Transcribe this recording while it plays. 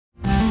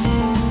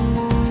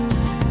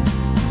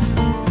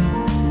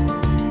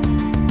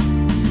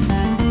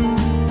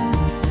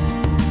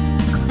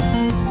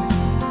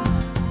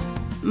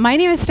My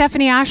name is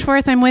Stephanie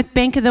Ashworth. I'm with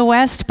Bank of the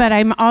West, but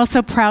I'm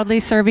also proudly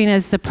serving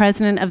as the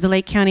president of the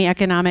Lake County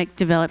Economic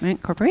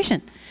Development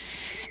Corporation.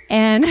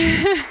 And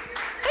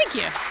thank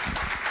you.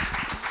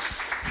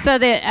 So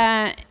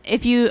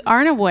if you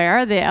aren't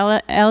aware, the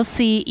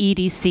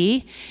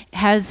LCEDC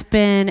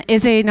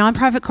is a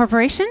nonprofit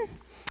corporation.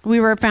 We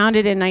were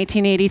founded in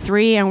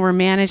 1983, and we're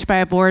managed by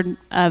a board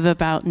of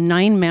about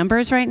 9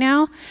 members right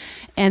now.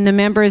 And the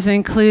members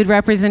include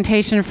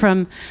representation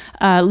from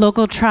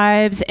local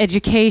tribes,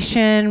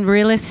 education,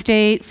 real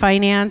estate,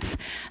 finance,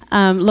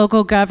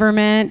 local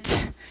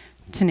government,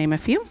 to name a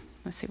few.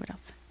 Let's see what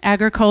else.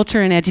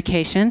 Agriculture and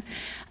education.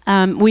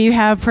 We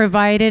have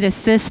provided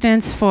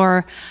assistance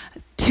for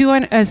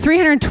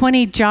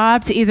 320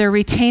 jobs, either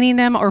retaining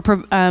them or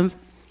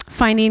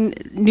finding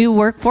new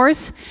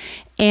workforce.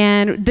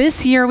 And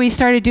this year we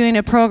started doing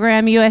a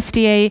program,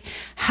 USDA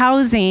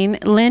housing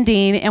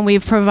lending, and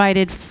we've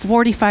provided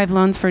 45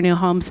 loans for new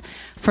homes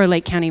for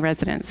Lake County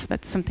residents.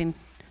 That's something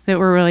that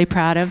we're really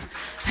proud of.